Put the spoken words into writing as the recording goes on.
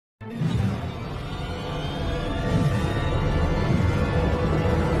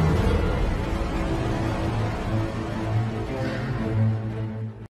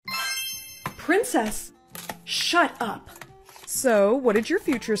princess! Shut up. So, what did your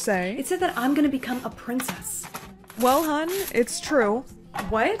future say? It said that I'm gonna become a princess. Well, hun, it's true.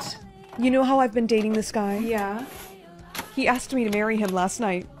 What? You know how I've been dating this guy? Yeah. He asked me to marry him last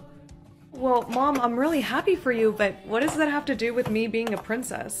night. Well, Mom, I'm really happy for you, but what does that have to do with me being a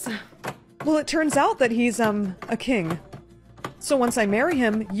princess? Well, it turns out that he's, a king. So once I marry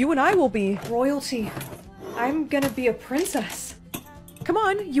him, you and I will be royalty. I'm gonna be a princess. Come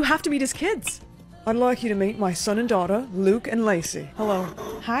on, you have to meet his kids. I'd like you to meet my son and daughter, Luke and Lacey. Hello.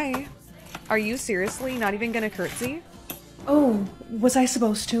 Hi. Are you seriously not even gonna curtsy? Oh, was I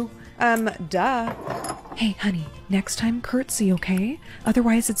supposed to? Duh. Hey, honey, next time curtsy, okay?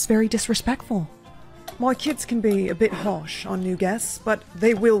 Otherwise it's very disrespectful. My kids can be a bit harsh on new guests, but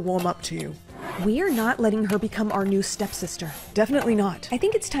they will warm up to you. We are not letting her become our new stepsister. Definitely not. I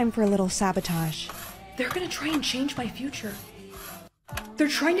think it's time for a little sabotage. They're gonna try and change my future. They're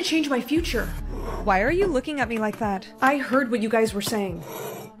trying to change my future. Why are you looking at me like that? I heard what you guys were saying.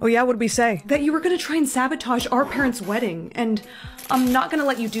 Oh yeah, what did we say? That you were gonna try and sabotage our parents' wedding, and I'm not gonna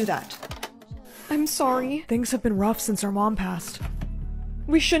let you do that. I'm sorry. Things have been rough since our mom passed.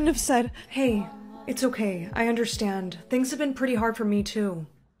 We shouldn't have said, hey, it's okay. I understand. Things have been pretty hard for me too.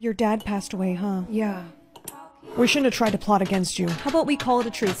 Your dad passed away, huh? Yeah. We shouldn't have tried to plot against you. How about we call it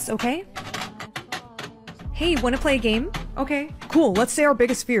a truce, okay? Hey, wanna play a game? Okay. Cool, let's say our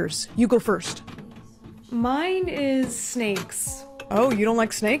biggest fears. You go first. Mine is snakes. Oh, you don't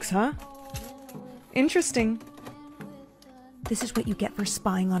like snakes, huh? Interesting. This is what you get for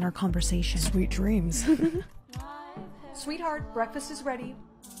spying on our conversation. Sweet dreams. Sweetheart, breakfast is ready.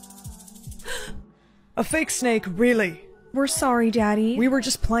 A fake snake, really? We're sorry, Daddy. We were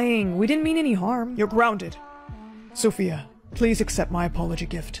just playing. We didn't mean any harm. You're grounded. Sophia, please accept my apology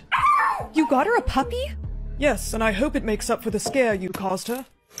gift. You got her a puppy? Yes, and I hope it makes up for the scare you caused her.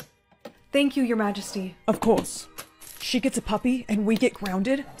 Thank you, Your Majesty. Of course. She gets a puppy and we get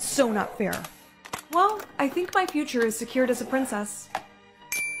grounded? So not fair. Well, I think my future is secured as a princess.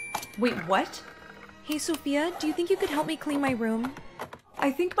 Wait, what? Hey, Sophia, do you think you could help me clean my room?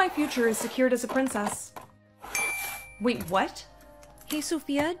 I think my future is secured as a princess. Wait, what? Hey,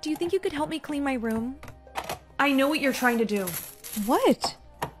 Sophia, do you think you could help me clean my room? I know what you're trying to do. What?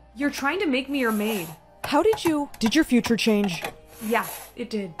 You're trying to make me your maid. How did you... Did your future change? Yeah, it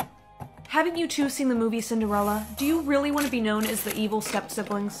did. Haven't you two seen the movie Cinderella? Do you really want to be known as the evil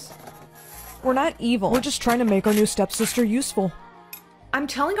step-siblings? We're not evil. We're just trying to make our new stepsister useful. I'm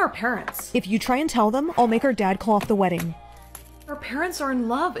telling our parents. If you try and tell them, I'll make our dad call off the wedding. Our parents are in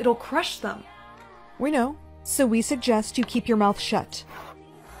love. It'll crush them. We know. So we suggest you keep your mouth shut.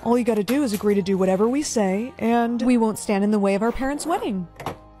 All you gotta do is agree to do whatever we say, and we won't stand in the way of our parents' wedding.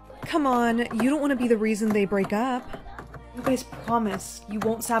 Come on, you don't want to be the reason they break up. You guys promise you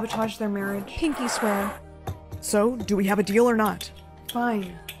won't sabotage their marriage. Pinky swear. So, do we have a deal or not?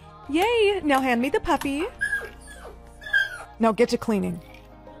 Fine. Yay! Now hand me the puppy. Now get to cleaning.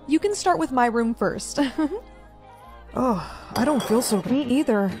 You can start with my room first. Oh, I don't feel so good. Me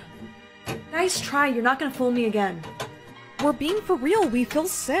either. Nice try, you're not gonna fool me again. We're being for real, we feel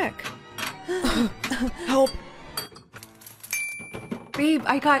sick. Help. Babe,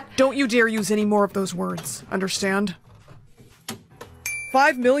 I got... Don't you dare use any more of those words, understand?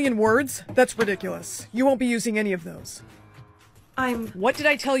 5 million words? That's ridiculous. You won't be using any of those. What did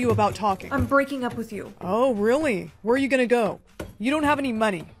I tell you about talking? I'm breaking up with you. Oh, really? Where are you gonna go? You don't have any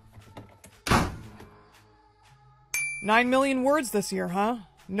money. 9 million words this year, huh?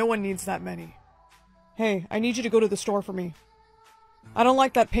 No one needs that many. Hey, I need you to go to the store for me. I don't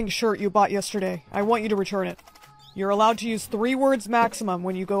like that pink shirt you bought yesterday. I want you to return it. You're allowed to use 3 words maximum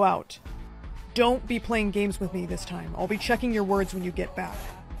when you go out. Don't be playing games with me this time. I'll be checking your words when you get back.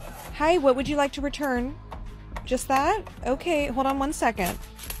 Hi, what would you like to return? Just that? Okay, hold on 1 second.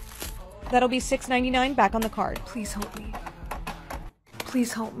 That'll be $6.99 back on the card. Please help me.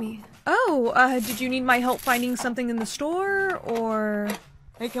 Please help me. Oh, did you need my help finding something in the store, or...?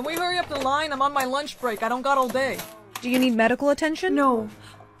 Hey, can we hurry up the line? I'm on my lunch break. I don't got all day. Do you need medical attention? No.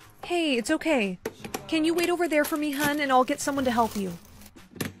 Hey, it's okay. Can you wait over there for me, hun, and I'll get someone to help you.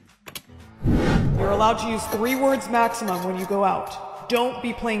 You're allowed to use 3 words maximum when you go out. Don't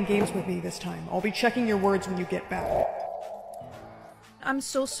be playing games with me this time. I'll be checking your words when you get back. I'm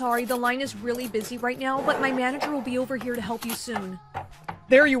so sorry, the line is really busy right now, but my manager will be over here to help you soon.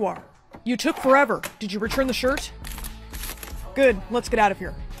 There you are. You took forever. Did you return the shirt? Good, let's get out of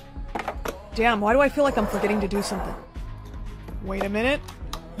here. Damn, why do I feel like I'm forgetting to do something? Wait a minute.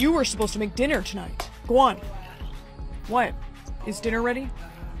 You were supposed to make dinner tonight. Go on. What? Is dinner ready?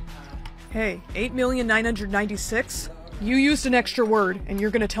 Hey, 8,996? You used an extra word, and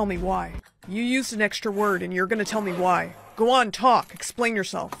you're gonna tell me why. you used an extra word and you're gonna tell me why. Go on, talk. Explain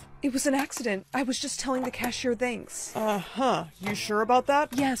yourself. It was an accident. I was just telling the cashier thanks. Uh-huh. You sure about that?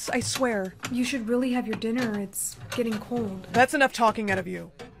 Yes, I swear. You should really have your dinner. It's getting cold. That's enough talking out of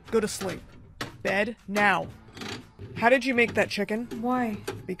you. Go to sleep. Bed, now. How did you make that chicken? Why?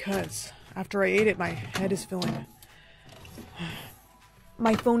 Because after I ate it, my head is filling.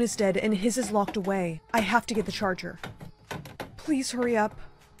 My phone is dead and his is locked away. I have to get the charger. Please hurry up.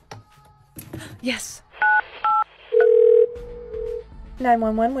 Yes.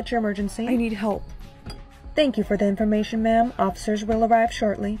 911, what's your emergency? I need help. Thank you for the information, ma'am. Officers will arrive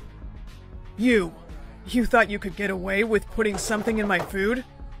shortly. You thought you could get away with putting something in my food?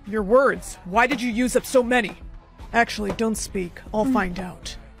 Your words. Why did you use up so many? Actually, don't speak. I'll find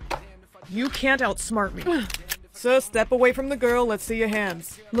out. You can't outsmart me. So step away from the girl. Let's see your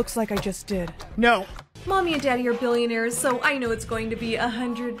hands. Looks like I just did. No. Mommy and Daddy are billionaires, so I know it's going to be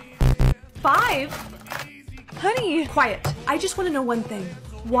 105. Honey! Quiet. I just want to know one thing.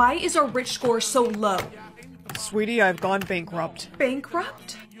 Why is our rich score so low? Sweetie, I've gone bankrupt.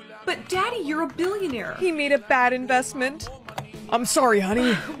 Bankrupt? But Daddy, you're a billionaire. He made a bad investment. I'm sorry,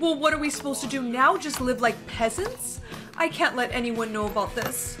 honey. Well, what are we supposed to do now? Just live like peasants? I can't let anyone know about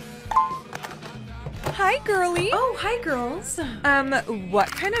this. Hi, girlie. Oh, hi, girls.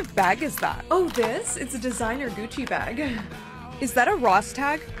 What kind of bag is that? Oh, this? It's a designer Gucci bag. Is that a Ross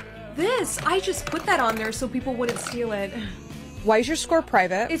tag? This? I just put that on there so people wouldn't steal it. Why is your score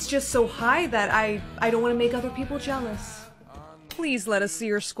private? It's just so high that I don't want to make other people jealous. Please let us see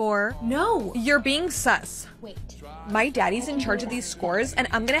your score. No. You're being sus. Wait. My daddy's in charge of these scores, and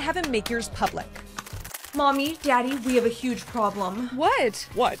I'm gonna have him make yours public. Mommy, Daddy, we have a huge problem. What?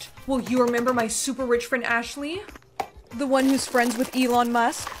 What? Well, you remember my super rich friend Ashley? The one who's friends with Elon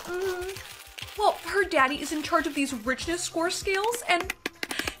Musk? Well, her daddy is in charge of these richness score scales, and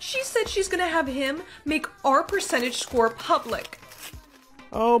she said she's gonna have him make our percentage score public.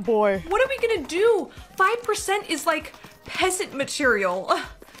 Oh boy. What are we gonna do? 5% is like peasant material.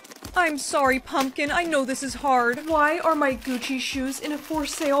 I'm sorry, Pumpkin. I know this is hard. Why are my Gucci shoes in a for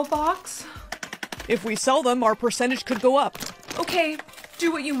sale box? If we sell them, our percentage could go up. Okay,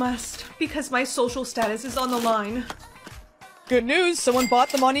 do what you must, because my social status is on the line. Good news, someone bought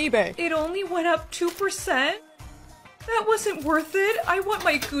them on eBay. It only went up 2%? That wasn't worth it. I want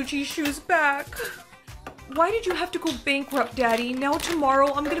my Gucci shoes back. Why did you have to go bankrupt, Daddy? Now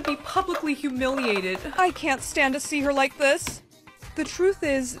tomorrow I'm gonna be publicly humiliated. I can't stand to see her like this. The truth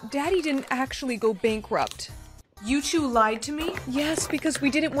is, Daddy didn't actually go bankrupt. You two lied to me? Yes, because we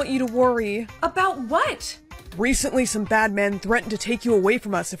didn't want you to worry. About what? Recently, some bad men threatened to take you away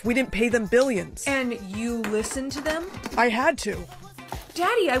from us if we didn't pay them billions. And you listened to them? I had to.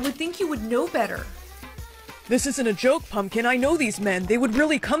 Daddy, I would think you would know better. This isn't a joke, Pumpkin. I know these men. They would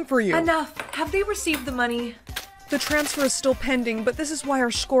really come for you. Enough. Have they received the money? The transfer is still pending, but this is why our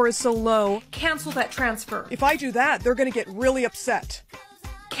score is so low. Cancel that transfer. If I do that, they're gonna get really upset.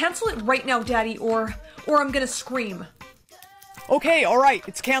 Cancel it right now, Daddy, or I'm gonna scream. Okay, alright,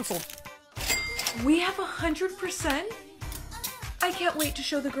 it's canceled. We have 100%? I can't wait to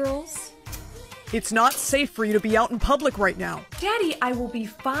show the girls. It's not safe for you to be out in public right now. Daddy, I will be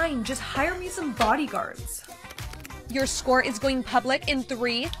fine. Just hire me some bodyguards. Your score is going public in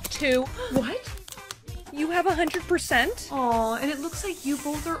 3, 2... What? You have 100%? Aw, and it looks like you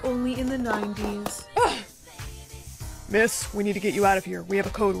both are only in the 90s. Miss, we need to get you out of here. We have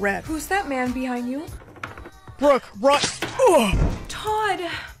a code red. Who's that man behind you? Brooke, run! Ugh. Todd!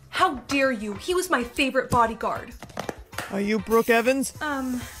 How dare you? He was my favorite bodyguard. Are you Brooke Evans?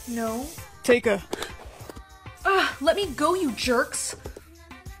 No. Take a... Let me go, you jerks.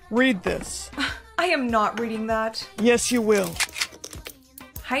 Read this. I am not reading that. Yes, you will.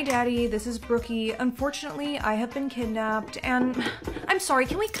 Hi, Daddy. This is Brookie. Unfortunately, I have been kidnapped, and I'm sorry,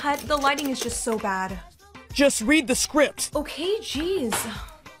 can we cut? The lighting is just so bad. Just read the script. Okay, jeez.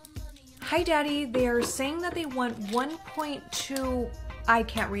 Hi, Daddy. They are saying that they want 1.2... I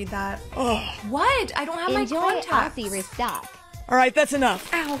can't read that. Ugh. What? I don't have my Enjoy contacts. Aussie Restock. Alright, that's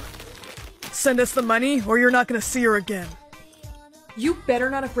enough. Ow. Send us the money, or you're not gonna see her again. You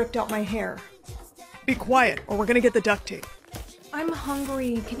better not have ripped out my hair. Be quiet, or we're gonna get the duct tape. I'm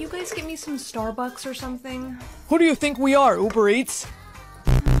hungry. Can you guys get me some Starbucks or something? Who do you think we are, Uber Eats?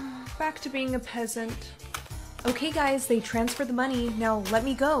 Back to being a peasant. Okay, guys, they transferred the money. Now let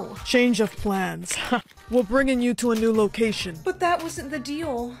me go. Change of plans. We're bringing you to a new location. But that wasn't the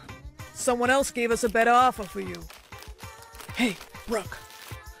deal. Someone else gave us a better offer for you. Hey, Brooke.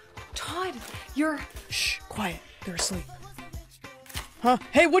 Todd, you're... Shh, quiet. They're asleep. Huh?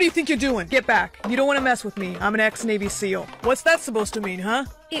 Hey, what do you think you're doing? Get back. You don't want to mess with me. I'm an ex-Navy SEAL. What's that supposed to mean, huh?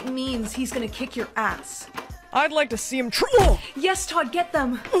 It means he's gonna kick your ass. I'd like to see him Yes, Todd, get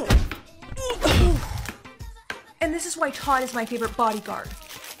them! And this is why Todd is my favorite bodyguard.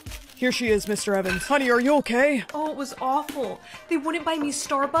 Here she is, Mr. Evans. Honey, are you okay? Oh, it was awful. They wouldn't buy me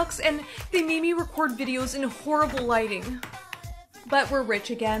Starbucks, and they made me record videos in horrible lighting. But we're rich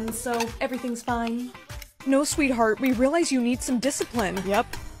again, so everything's fine. No, sweetheart, we realize you need some discipline. Yep.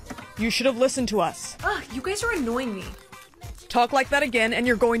 You should have listened to us. Ugh, you guys are annoying me. Talk like that again and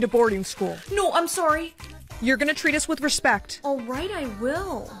you're going to boarding school. No, I'm sorry. You're gonna treat us with respect. Alright, I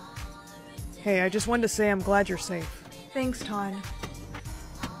will. Hey, I just wanted to say I'm glad you're safe. Thanks, Todd.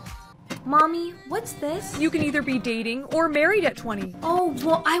 Mommy, what's this? You can either be dating or married at 20. Oh,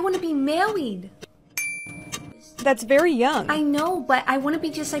 well, I want to be married. That's very young. I know, but I want to be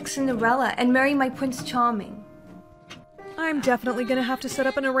just like Cinderella and marry my Prince Charming. I'm definitely gonna have to set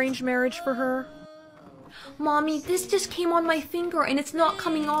up an arranged marriage for her. Mommy, this just came on my finger and it's not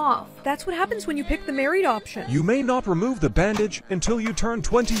coming off. That's what happens when you pick the married option. You may not remove the bandage until you turn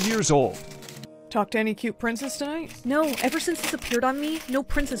 20 years old. Talk to any cute princess tonight? No, ever since this appeared on me, no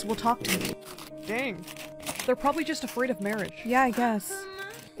princess will talk to me. Dang. They're probably just afraid of marriage. Yeah, I guess.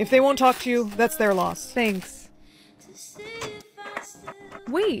 If they won't talk to you, that's their loss. Thanks.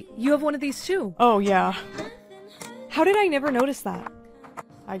 Wait, you have one of these too. Oh, yeah. How did I never notice that?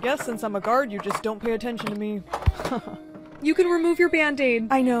 I guess since I'm a guard, you just don't pay attention to me. You can remove your band-aid.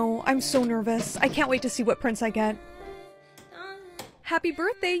 I know, I'm so nervous. I can't wait to see what prince I get. Happy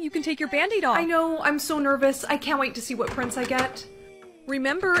birthday, you can take your band-aid off. I know, I'm so nervous. I can't wait to see what prince I get.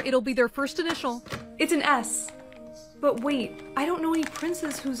 Remember, it'll be their first initial. It's an S. But wait, I don't know any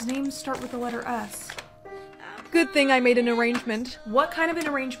princes whose names start with the letter S. Good thing I made an arrangement. What kind of an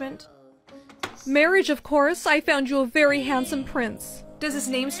arrangement? Marriage, of course. I found you a very handsome prince. Does his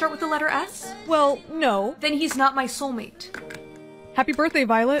name start with the letter S? Well, no. Then he's not my soulmate. Happy birthday,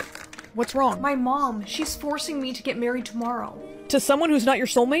 Violet. What's wrong? My mom, she's forcing me to get married tomorrow. To someone who's not your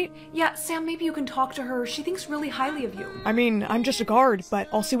soulmate? Yeah, Sam, maybe you can talk to her. She thinks really highly of you. I mean, I'm just a guard, but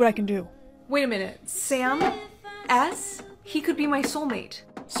I'll see what I can do. Wait a minute. Sam? S? He could be my soulmate.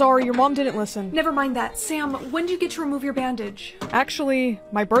 Sorry, your mom didn't listen. Never mind that. Sam, when do you get to remove your bandage? Actually,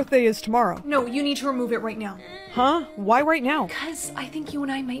 my birthday is tomorrow. No, you need to remove it right now. Huh? Why right now? Because I think you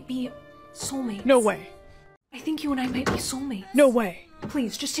and I might be soulmates. No way. I think you and I might be soulmates. No way.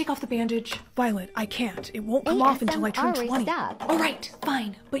 Please, just take off the bandage. Violet, I can't. It won't come off until I turn 20. Alright,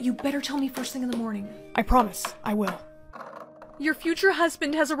 fine. But you better tell me first thing in the morning. I promise, I will. Your future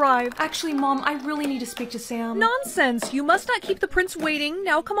husband has arrived. Actually, Mom, I really need to speak to Sam. Nonsense! You must not keep the prince waiting.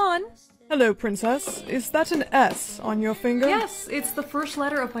 Now come on. Hello, princess. Is that an S on your finger? Yes, it's the first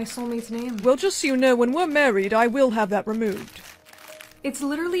letter of my soulmate's name. Well, just so you know, when we're married, I will have that removed. It's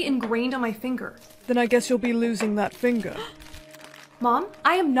literally ingrained on my finger. Then I guess you'll be losing that finger. Mom,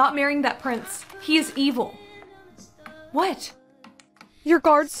 I am not marrying that prince. He is evil. What? Your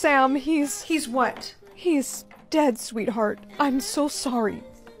guard, Sam, he's what? He's dead, sweetheart. I'm so sorry.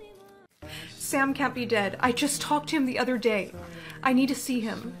 Sam can't be dead. I just talked to him the other day. I need to see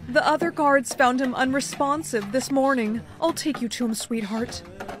him. The other guards found him unresponsive this morning. I'll take you to him, sweetheart.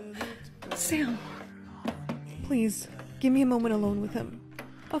 Sam. Please, give me a moment alone with him.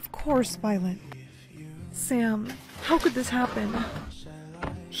 Of course, Violet. Sam, how could this happen?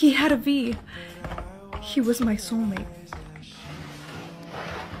 He had a V. He was my soulmate.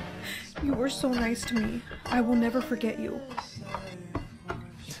 You were so nice to me. I will never forget you.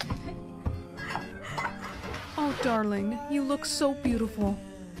 Oh, darling, you look so beautiful.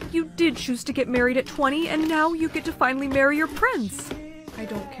 You did choose to get married at 20, and now you get to finally marry your prince. I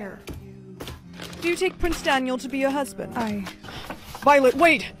don't care. Do you take Prince Daniel to be your husband? Violet,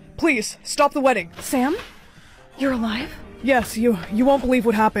 wait! Please, stop the wedding. Sam? You're alive? Yes, you won't believe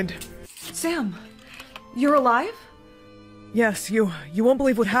what happened. Sam, you're alive? Yes, you won't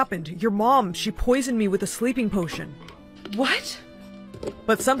believe what happened. Your mom, she poisoned me with a sleeping potion. What?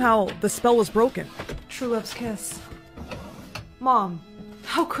 But somehow, the spell was broken. True love's kiss. Mom,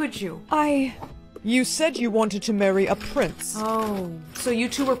 how could you? You said you wanted to marry a prince. Oh, so you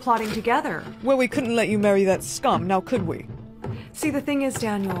two were plotting together. Well, we couldn't let you marry that scum, now could we? See, the thing is,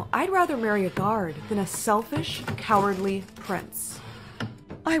 Daniel, I'd rather marry a guard than a selfish, cowardly prince.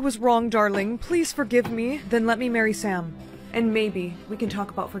 I was wrong, darling. Please forgive me. Then let me marry Sam. And maybe we can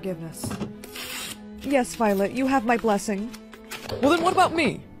talk about forgiveness. Yes, Violet, you have my blessing. Well, then what about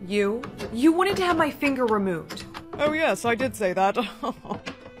me? You? You wanted to have my finger removed. Oh yes, I did say that.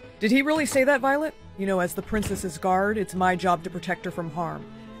 Did he really say that, Violet? You know, as the princess's guard, it's my job to protect her from harm.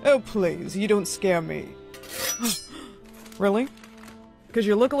 Oh please, you don't scare me. Really? Because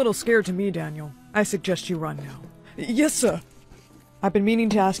you look a little scared to me, Daniel. I suggest you run now. Yes, sir. I've been meaning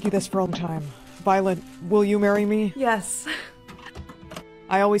to ask you this for a long time. Violet, will you marry me? Yes.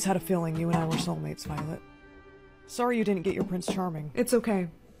 I always had a feeling you and I were soulmates, Violet. Sorry you didn't get your Prince Charming. It's okay.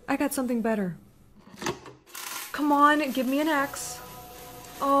 I got something better. Come on, give me an X.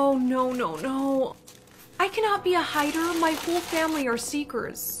 Oh, no, no, no. I cannot be a hider. My whole family are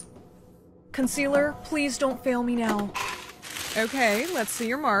seekers. Concealer, please don't fail me now. Okay, let's see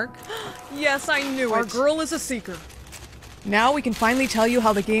your mark. Yes, I knew Our it. girl is a seeker. Now we can finally tell you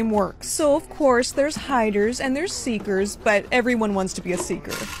how the game works. So, of course, there's hiders and there's seekers, but everyone wants to be a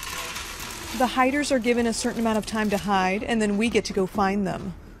seeker. The hiders are given a certain amount of time to hide, and then we get to go find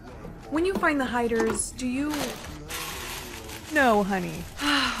them. When you find the hiders, do you... No, honey.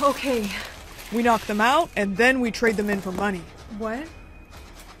 Okay. We knock them out, and then we trade them in for money. What?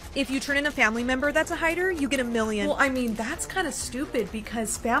 If you turn in a family member that's a hider, you get $1 million. Well, I mean, that's kind of stupid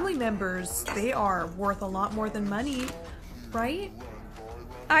because family members, they are worth a lot more than money, right?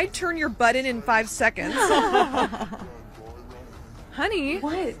 I'd turn your butt in 5 seconds. Honey,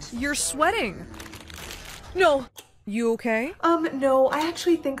 What? you're sweating. No. You okay? No, I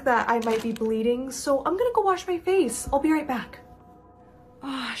actually think that I might be bleeding, so I'm gonna go wash my face. I'll be right back.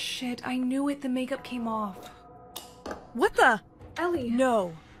 Ah, shit, I knew it. The makeup came off. What the? Ellie.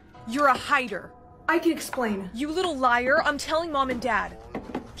 No. You're a hider. I can explain. You little liar. I'm telling Mom and Dad.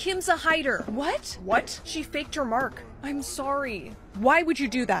 Kim's a hider. What? What? She faked your mark. I'm sorry. Why would you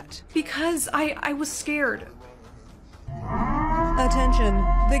do that? Because I was scared. Attention.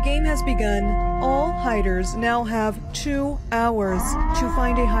 The game has begun. All hiders now have 2 hours to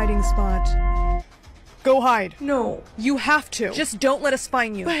find a hiding spot. Go hide. No. You have to. Just don't let us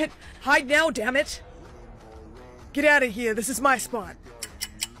find you. But hide now, damn it. Get out of here. This is my spot.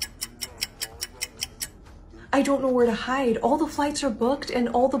 I don't know where to hide. All the flights are booked and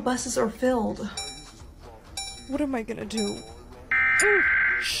all the buses are filled. What am I gonna do?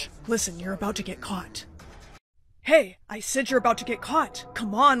 Shh. Listen, you're about to get caught. Hey, I said you're about to get caught.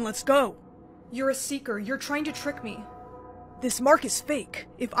 Come on, let's go. You're a seeker. You're trying to trick me. This mark is fake.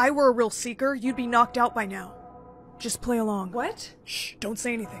 If I were a real seeker, you'd be knocked out by now. Just play along. What? Shh, don't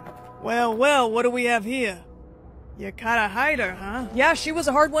say anything. Well, what do we have here? You caught a hider, huh? Yeah, she was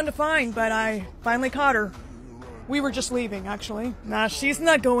a hard one to find, but I finally caught her. We were just leaving, actually. Nah, she's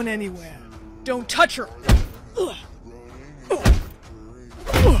not going anywhere. Don't touch her! Ugh.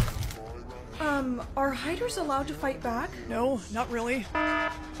 Are hiders allowed to fight back? No, not really.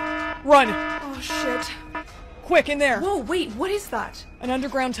 Run! Oh, shit. Quick, in there! Whoa, wait, what is that? An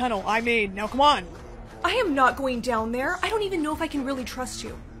underground tunnel I made. Now come on! I am not going down there. I don't even know if I can really trust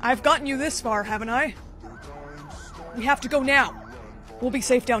you. I've gotten you this far, haven't I? We have to go now. We'll be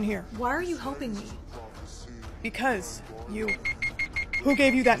safe down here. Why are you helping me? Because you... Who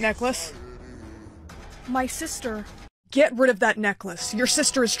gave you that necklace? My sister. Get rid of that necklace. Your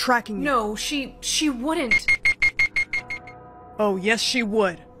sister is tracking you. No, she wouldn't. Oh, yes, she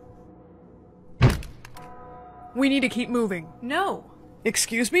would. We need to keep moving. No.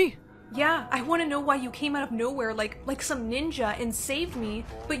 Excuse me? Yeah, I want to know why you came out of nowhere like some ninja and saved me,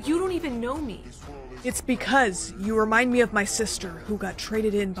 but you don't even know me. It's because you remind me of my sister who got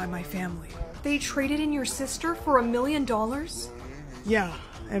traded in by my family. They traded in your sister for $1 million? Yeah,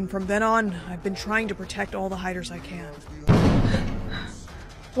 and from then on, I've been trying to protect all the hiders I can.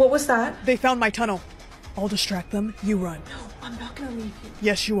 What was that? They found my tunnel. I'll distract them, you run. No, I'm not gonna leave you.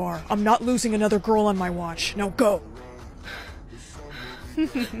 Yes, you are. I'm not losing another girl on my watch. Now go!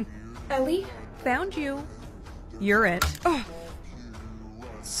 Ellie? Found you. You're it. Oh.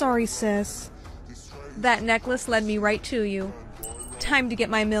 Sorry, sis. That necklace led me right to you. Time to get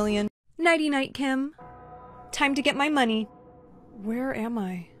my $1 million. Nighty-night, Kim. Time to get my money. Where am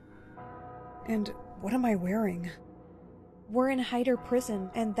I? And what am I wearing? We're in hider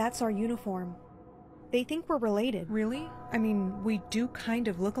prison, and that's our uniform. They think we're related. Really? I mean, we do kind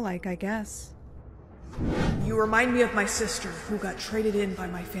of look alike, I guess. You remind me of my sister who got traded in by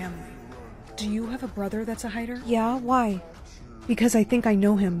my family. Do you have a brother that's a hider? Yeah, why? Because I think I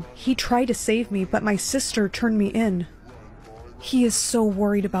know him. He tried to save me, but my sister turned me in. He is so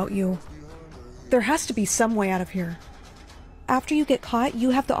worried about you. There has to be some way out of here. After you get caught,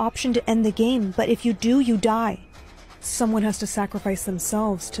 you have the option to end the game, but if you do, you die. Someone has to sacrifice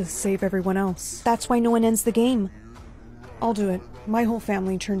themselves to save everyone else. That's why no one ends the game. I'll do it. My whole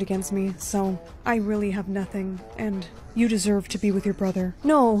family turned against me, so I really have nothing, and you deserve to be with your brother.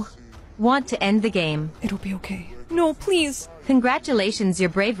 No. Want to end the game? It'll be okay. No, please. Congratulations, your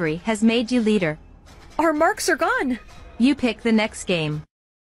bravery has made you leader. Our marks are gone. You pick the next game.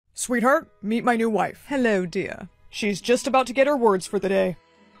 Sweetheart, meet my new wife. Hello, dear. She's just about to get her words for the day.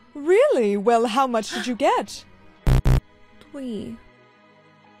 Really? Well, how much did you get? 3.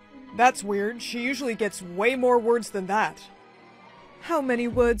 That's weird. She usually gets way more words than that. How many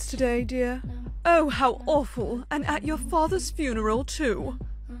words today, dear? Oh, how awful. And at your father's funeral, too.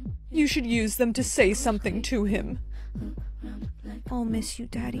 You should use them to say something to him. I'll miss you,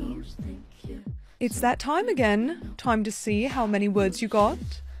 Daddy. It's that time again. Time to see how many words you got.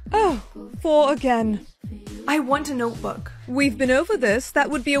 Oh, 4 again. I want a notebook. We've been over this. That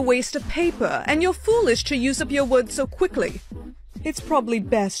would be a waste of paper, and you're foolish to use up your words so quickly. It's probably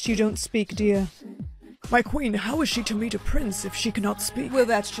best you don't speak, dear. My queen, how is she to meet a prince if she cannot speak? Well,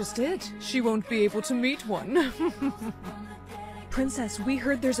 that's just it. She won't be able to meet one. Princess, we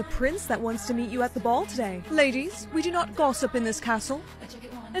heard there's a prince that wants to meet you at the ball today. Ladies, we do not gossip in this castle.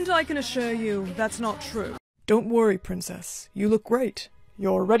 And I can assure you, that's not true. Don't worry, princess. You look great.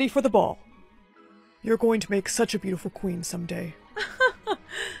 You're ready for the ball. You're going to make such a beautiful queen someday.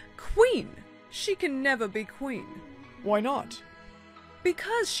 Queen? She can never be queen. Why not?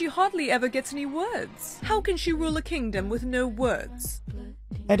 Because she hardly ever gets any words. How can she rule a kingdom with no words?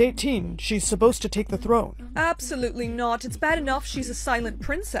 At 18, she's supposed to take the throne. Absolutely not. It's bad enough she's a silent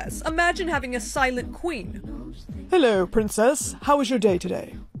princess. Imagine having a silent queen. Hello, princess. How was your day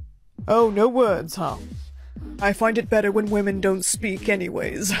today? Oh, no words, huh? I find it better when women don't speak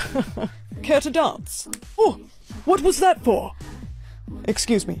anyways. Care to dance? Oh, what was that for?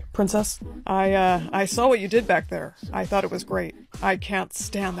 Excuse me, princess. I saw what you did back there. I thought it was great. I can't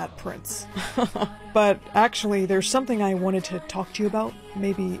stand that prince. But actually, there's something I wanted to talk to you about,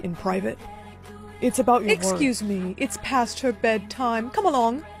 maybe in private. It's about your Excuse me, it's past her bedtime. Come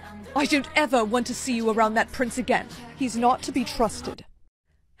along. I don't ever want to see you around that prince again. He's not to be trusted.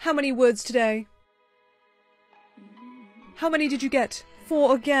 How many words today? How many did you get?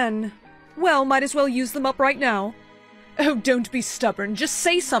 4 again. Well, might as well use them up right now. Oh, don't be stubborn. Just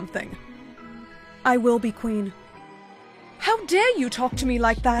say something. I will be queen. How dare you talk to me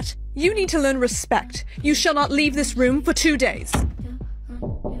like that? You need to learn respect. You shall not leave this room for 2 days.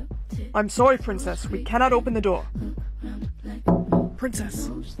 I'm sorry, princess. We cannot open the door. Princess,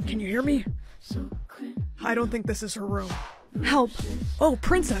 can you hear me? I don't think this is her room. Help. Oh,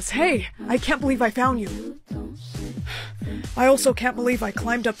 princess, hey! I can't believe I found you. I also can't believe I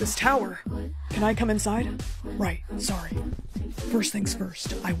climbed up this tower. Can I come inside? Right, sorry. First things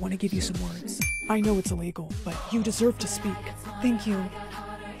first, I want to give you some words. I know it's illegal, but you deserve to speak. Thank you.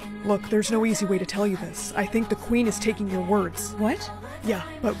 Look, there's no easy way to tell you this. I think the queen is taking your words. What? Yeah,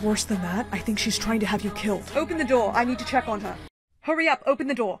 but worse than that, I think she's trying to have you killed. Open the door. I need to check on her. Hurry up, open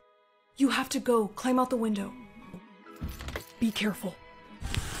the door. You have to go. Climb out the window. Be careful.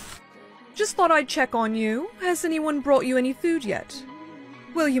 Just thought I'd check on you. Has anyone brought you any food yet?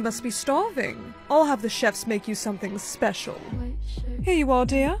 Well, you must be starving. I'll have the chefs make you something special. Here you are,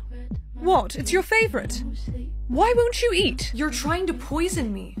 dear. What? It's your favorite. Why won't you eat? You're trying to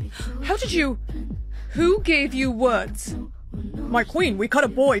poison me. How did you... Who gave you words? My queen, we caught a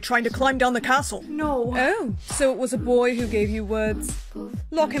boy trying to climb down the castle. No. Oh, so it was a boy who gave you words.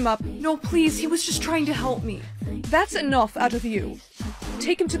 Lock him up. No, please. He was just trying to help me. That's enough out of you.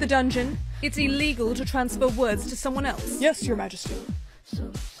 Take him to the dungeon. It's illegal to transfer words to someone else. Yes, your majesty.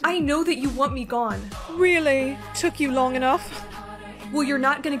 I know that you want me gone. Really? Took you long enough? Well, you're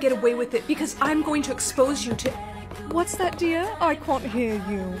not gonna get away with it because I'm going to expose you to... What's that, dear? I can't hear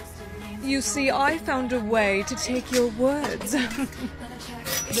you. You see, I found a way to take your words.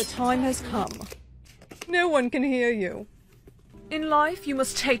 The time has come. No one can hear you. In life, you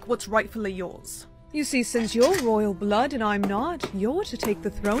must take what's rightfully yours. You see, since you're royal blood and I'm not, you're to take the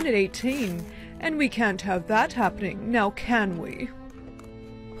throne at 18. And we can't have that happening, now can we?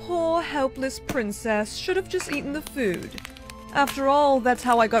 Poor helpless princess should have just eaten the food. After all, that's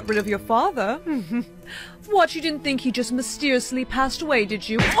how I got rid of your father. What, you didn't think he just mysteriously passed away, did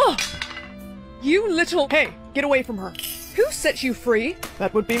you? Oh! You little... Hey, get away from her. Who set you free?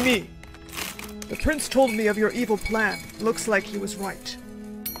 That would be me. The prince told me of your evil plan. Looks like he was right.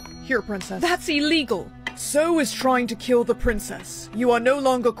 Here, princess. That's illegal. So is trying to kill the princess. You are no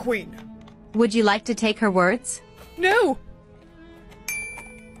longer queen. Would you like to take her words? No!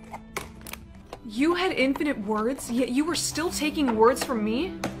 You had infinite words, yet you were still taking words from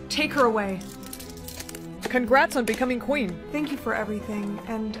me? Take her away. Congrats on becoming queen. Thank you for everything,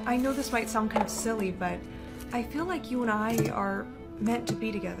 and I know this might sound kind of silly, but I feel like you and I are meant to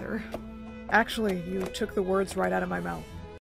be together. Actually, you took the words right out of my mouth.